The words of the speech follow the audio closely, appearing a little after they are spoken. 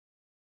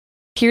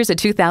Here's a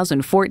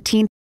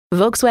 2014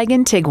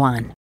 Volkswagen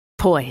Tiguan.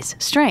 Poise,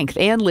 strength,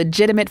 and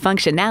legitimate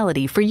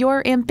functionality for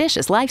your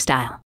ambitious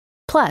lifestyle.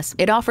 Plus,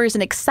 it offers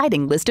an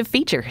exciting list of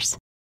features.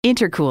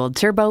 Intercooled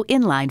turbo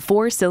inline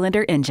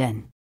 4-cylinder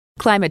engine.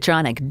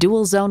 Climatronic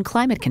dual-zone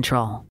climate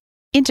control.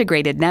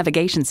 Integrated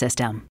navigation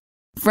system.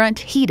 Front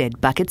heated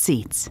bucket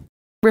seats.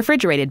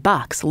 Refrigerated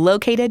box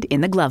located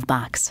in the glove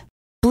box.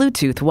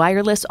 Bluetooth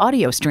wireless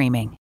audio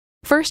streaming.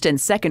 First and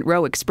second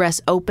row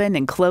express open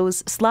and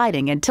close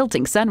sliding and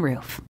tilting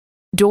sunroof.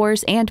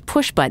 Doors and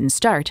push-button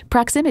start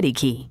proximity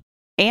key.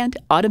 And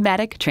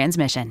automatic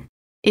transmission.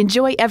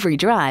 Enjoy every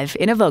drive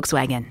in a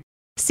Volkswagen.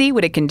 See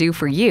what it can do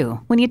for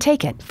you when you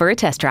take it for a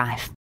test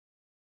drive.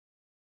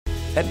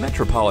 At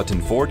Metropolitan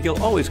Ford,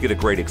 you'll always get a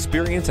great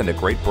experience and a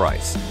great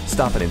price.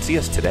 Stop in and see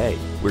us today.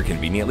 We're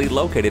conveniently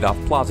located off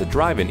Plaza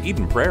Drive in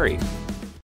Eden Prairie.